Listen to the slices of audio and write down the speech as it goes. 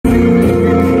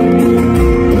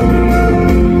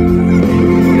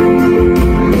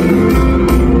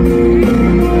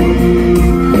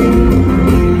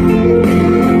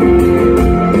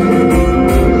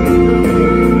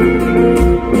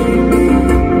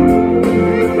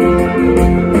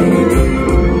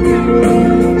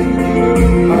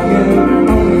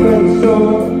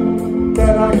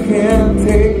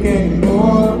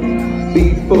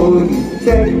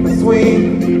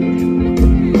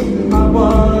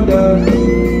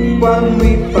are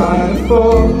we fighting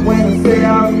for? When I say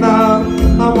out loud,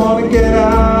 I wanna get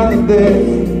out of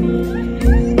this.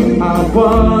 I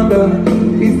wonder,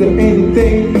 is there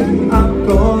anything I'm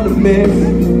gonna miss?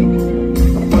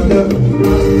 I wonder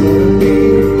how it's gonna be.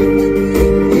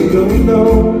 We don't know.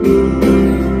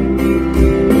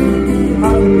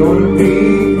 How's it gonna be?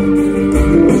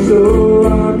 You're so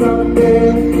out out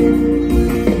there.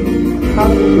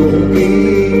 How's it gonna be?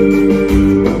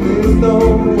 There's no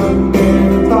one there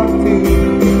to talk to.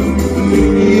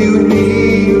 You and me,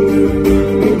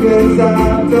 because I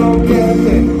don't get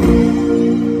it.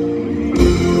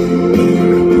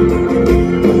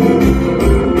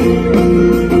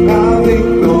 How's it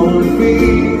gonna be?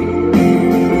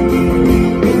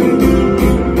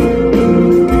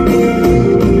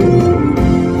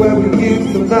 Where we used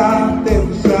to laugh, then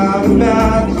we shot a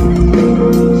match.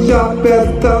 Sharp as a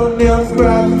thumbnail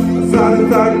scratch.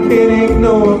 Silence I can't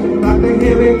ignore. Like a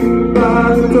hammock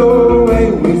by the doorway.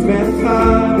 We spent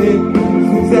time in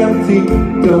seems empty.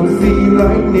 Don't see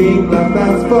lightning like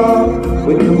last fall,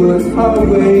 when it was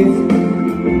always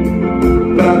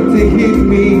about to hit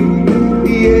me.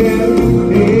 Yeah,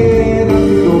 yeah.